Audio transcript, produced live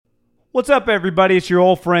What's up, everybody? It's your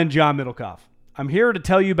old friend, John Middlecoff. I'm here to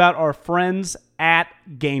tell you about our friends at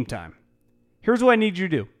Game Time. Here's what I need you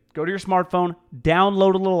to do. Go to your smartphone,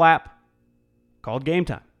 download a little app called Game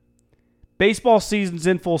Time. Baseball season's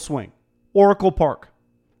in full swing. Oracle Park.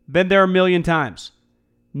 Been there a million times.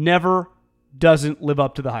 Never doesn't live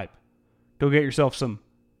up to the hype. Go get yourself some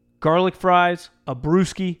garlic fries, a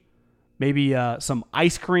brewski, maybe some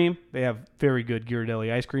ice cream. They have very good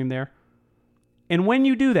Ghirardelli ice cream there. And when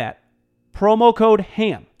you do that, promo code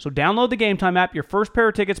HAM. So download the Game Time app. Your first pair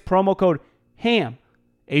of tickets, promo code HAM,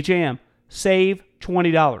 H-A-M, save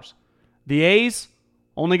 $20. The A's,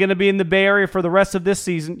 only going to be in the Bay Area for the rest of this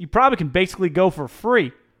season. You probably can basically go for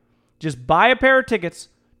free. Just buy a pair of tickets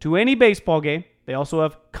to any baseball game. They also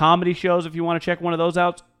have comedy shows if you want to check one of those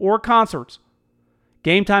out, or concerts.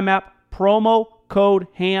 Game Time app, promo code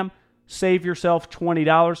HAM, save yourself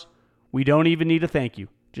 $20. We don't even need a thank you.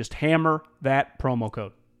 Just hammer that promo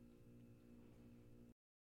code.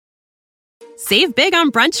 Save big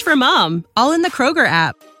on brunch for mom, all in the Kroger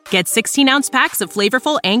app. Get 16-ounce packs of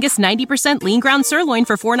flavorful Angus 90% lean ground sirloin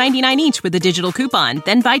for $4.99 each with a digital coupon.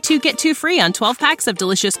 Then buy 2, get 2 free on 12 packs of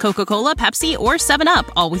delicious Coca-Cola, Pepsi, or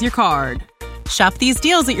 7-Up, all with your card. Shop these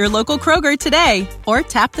deals at your local Kroger today, or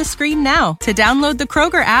tap the screen now to download the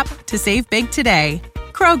Kroger app to save big today.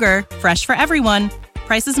 Kroger, fresh for everyone.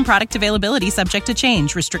 Prices and product availability subject to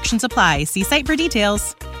change. Restrictions apply. See site for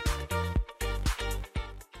details.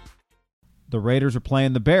 The Raiders are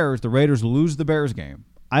playing the Bears. The Raiders lose the Bears game.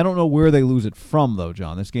 I don't know where they lose it from, though,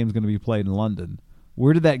 John. This game's going to be played in London.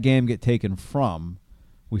 Where did that game get taken from?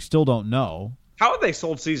 We still don't know. How have they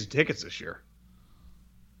sold season tickets this year?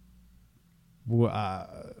 I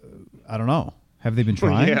don't know. Have they been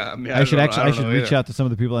trying? Yeah, I mean, I should know reach either. out to some of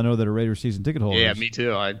the people I know that are Raiders season ticket holders. Yeah, me too.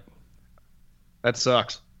 That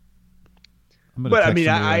sucks. But I mean,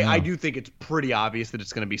 I do think it's pretty obvious that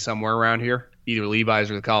it's going to be somewhere around here, either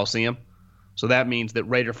Levi's or the Coliseum. So that means that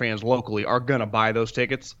Raider fans locally are going to buy those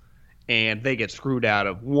tickets, and they get screwed out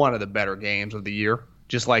of one of the better games of the year,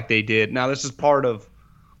 just like they did. Now, this is part of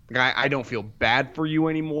 – I don't feel bad for you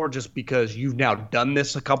anymore just because you've now done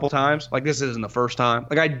this a couple times. Like, this isn't the first time.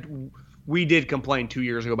 We did complain 2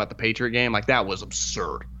 years ago about the Patriot game. Like, that was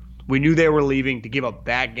absurd. We knew they were leaving to give up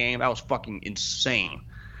that game. That was fucking insane.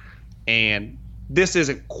 And this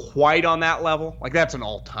isn't quite on that level. Like, that's an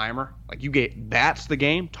all-timer. Like, that's the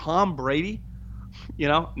game. Tom Brady,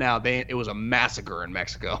 now it was a massacre in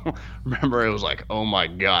Mexico. Remember, it was like, oh my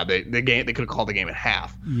God, they could have called the game at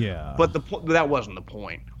half. Yeah. But that wasn't the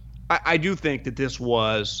point. I do think that this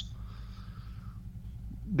was.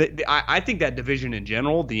 I think that division in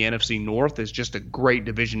general, the NFC North, is just a great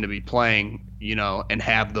division to be playing, and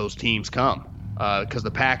have those teams come. Because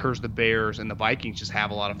the Packers, the Bears, and the Vikings just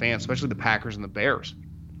have a lot of fans, especially the Packers and the Bears,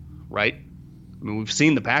 right? I mean, we've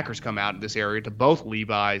seen the Packers come out in this area to both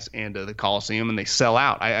Levi's and to the Coliseum, and they sell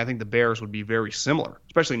out. I think the Bears would be very similar,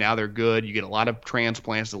 especially now they're good. You get a lot of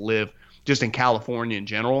transplants that live just in California in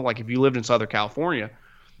general. Like, if you lived in Southern California,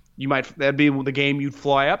 that'd be the game you'd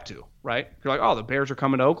fly up to, right? You're like, oh, the Bears are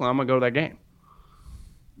coming to Oakland. I'm going to go to that game.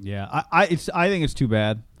 Yeah, I think it's too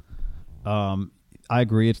bad. I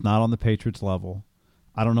agree. It's not on the Patriots level.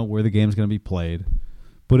 I don't know where the game's going to be played.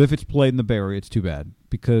 But if it's played in the Bay Area, it's too bad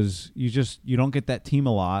because you don't get that team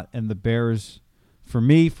a lot. And the Bears, for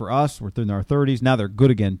us, we're in our 30s. Now they're good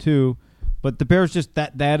again, too. But the Bears it's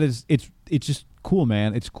just cool,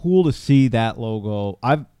 man. It's cool to see that logo.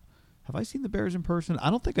 Have I seen the Bears in person? I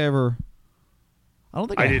don't think I have.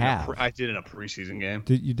 I did in a preseason game.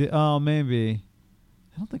 You did? Oh, maybe.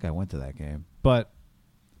 I don't think I went to that game. But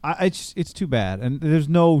it's too bad. And there's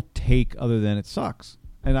no take other than it sucks.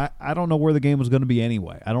 And I don't know where the game was going to be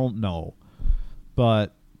anyway. I don't know.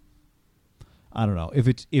 But I don't know. If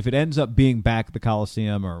it ends up being back at the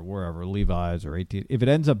Coliseum or wherever, Levi's or AT, if it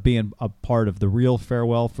ends up being a part of the real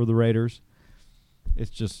farewell for the Raiders,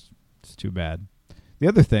 it's too bad. The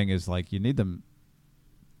other thing is, like, you need them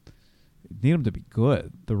to be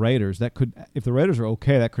good. The Raiders, if the Raiders are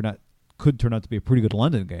okay, that could turn out to be a pretty good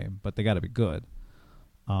London game, but they got to be good.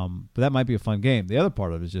 But that might be a fun game. The other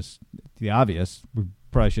part of it is just the obvious. We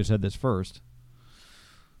probably should have said this first.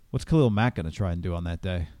 What's Khalil Mack going to try and do on that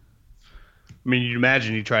day? I mean, you'd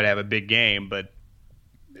imagine he'd try to have a big game, but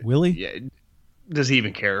will he? Yeah, does he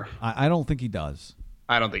even care? I don't think he does.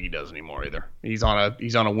 I don't think he does anymore either. He's on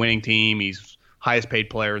a winning team. He's highest paid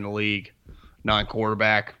player in the league,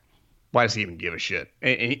 non-quarterback. Why does he even give a shit?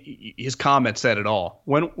 And his comments said it all.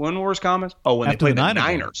 When were his comments? Oh, when After they played the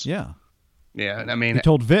Niners. Yeah. Yeah, I mean, he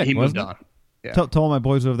told Vic, he moved wasn't on. Yeah. Tell my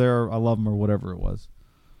boys over there I love them or whatever it was.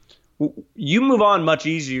 You move on much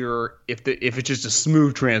easier if it's just a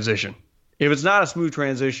smooth transition. If it's not a smooth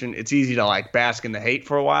transition, it's easy to like bask in the hate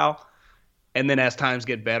for a while. And then as times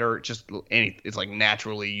get better, it's like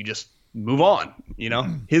naturally you just move on, you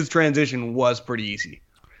know? His transition was pretty easy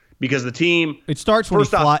because the team It starts when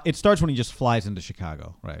he just flies into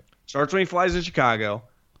Chicago, right? Starts when he flies in Chicago.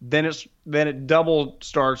 Then it double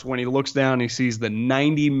starts when he looks down and he sees the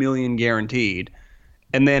 $90 million guaranteed.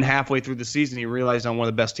 And then halfway through the season, he realized I'm one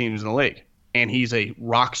of the best teams in the league. And he's a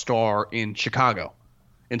rock star in Chicago.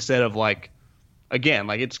 Instead of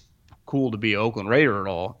it's cool to be an Oakland Raider at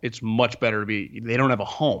all. It's much better they don't have a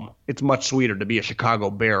home. It's much sweeter to be a Chicago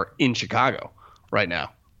Bear in Chicago right now. I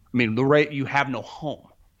mean, you have no home.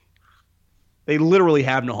 They literally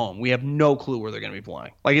have no home. We have no clue where they're going to be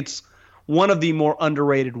playing. Like, it's one of the more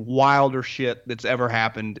underrated, wilder shit that's ever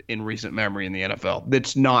happened in recent memory in the NFL.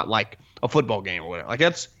 That's not like a football game or whatever. Like,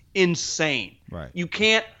 that's insane. Right.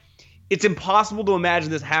 It's impossible to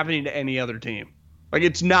imagine this happening to any other team. Like,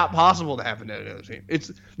 it's not possible to happen to any other team. This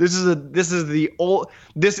is the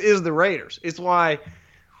Raiders. It's why,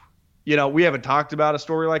 we haven't talked about a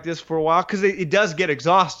story like this for a while because it does get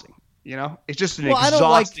exhausting. It's just an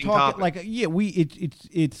exhausting topic.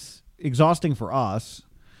 It's exhausting for us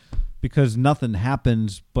because nothing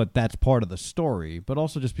happens, but that's part of the story. But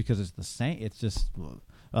also just because it's the same. It's just,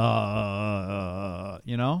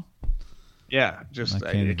 Yeah, just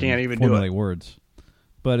I can't even formulate do it. words.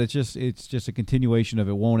 But it's just a continuation of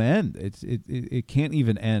it won't end. It can't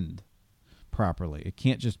even end properly. It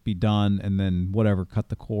can't just be done and then whatever, cut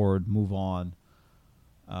the cord, move on.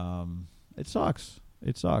 It sucks.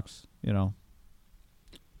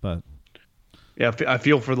 But yeah, I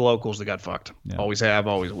feel for the locals that got fucked. Yeah. Always have,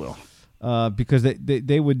 always will. Because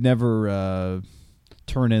they would never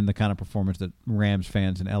turn in the kind of performance that Rams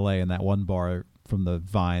fans in L.A. in that one bar from the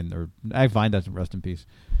Vine, or Vine doesn't rest in peace,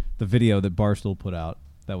 the video that Barstool put out.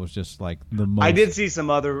 That was just like the most. I did see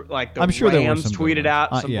some other I'm sure Rams there were tweeted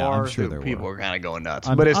out some bars. I'm sure there people were. were kind of going nuts.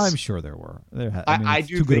 I'm sure there were. I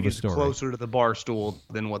do think it's closer to the Barstool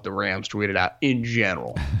than what the Rams tweeted out in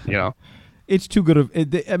general. It's too good of.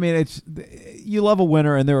 You love a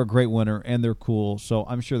winner, and they're a great winner, and they're cool. So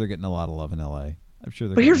I'm sure they're getting a lot of love in LA. I'm sure.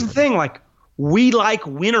 But here's the thing: we like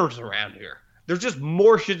winners around here. There's just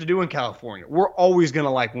more shit to do in California. We're always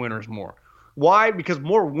gonna like winners more. Why? Because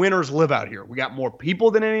more winners live out here. We got more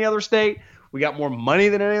people than any other state. We got more money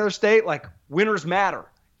than any other state. Like, winners matter.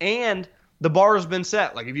 And the bar has been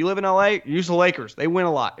set. Like, if you live in LA, you're used to Lakers. They win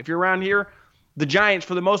a lot. If you're around here, the Giants,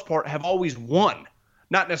 for the most part, have always won.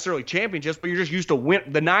 Not necessarily championships, but you're just used to win.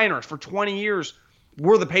 The Niners, for 20 years,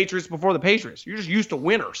 were the Patriots before the Patriots. You're just used to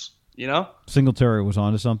winners, Singletary was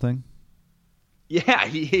onto something? Yeah,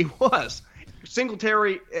 he was.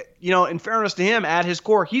 Singletary, in fairness to him, at his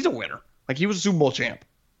core, he's a winner. Like, he was a Super Bowl champ.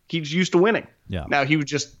 He's used to winning. Yeah. Now, he was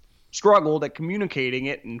just struggled at communicating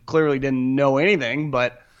it and clearly didn't know anything,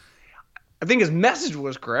 but I think his message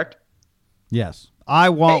was correct. Yes. I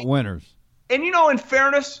want winners. And, in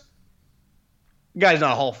fairness, the guy's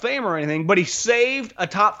not a Hall of Famer or anything, but he saved a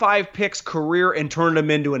top 5 pick's career and turned him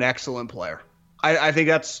into an excellent player. I think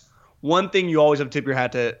that's one thing you always have to tip your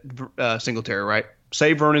hat to Singletary, right?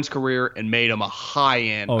 Saved Vernon's career and made him a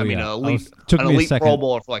high-end, an elite Pro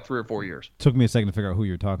Bowler for like 3 or 4 years. Took me a second to figure out who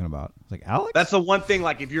you were talking about. It's like, Alex? That's the one thing,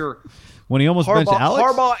 like, if you're when he almost benched Alex?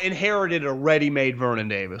 Harbaugh inherited a ready-made Vernon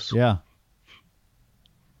Davis. Yeah.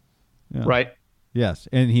 Right? Yes,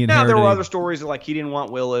 and he inherited... Now, there were other stories that, like, he didn't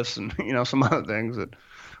want Willis and, some other things that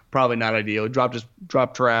probably not ideal. He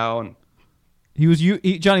dropped Trow. And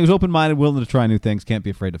Johnny was open-minded, willing to try new things, can't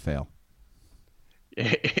be afraid to fail.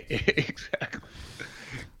 Exactly.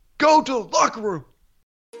 Go to the locker room.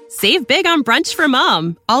 Save big on brunch for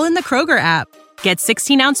mom, all in the Kroger app. Get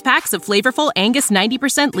 16-ounce packs of flavorful Angus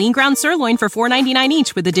 90% lean ground sirloin for $4.99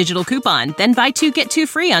 each with a digital coupon. Then buy 2, get 2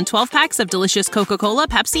 free on 12 packs of delicious Coca-Cola,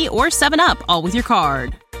 Pepsi, or 7-Up, all with your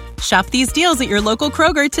card. Shop these deals at your local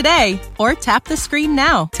Kroger today, or tap the screen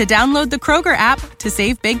now to download the Kroger app to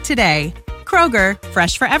save big today. Kroger,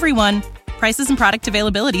 fresh for everyone. Prices and product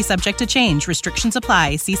availability subject to change. Restrictions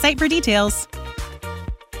apply. See site for details.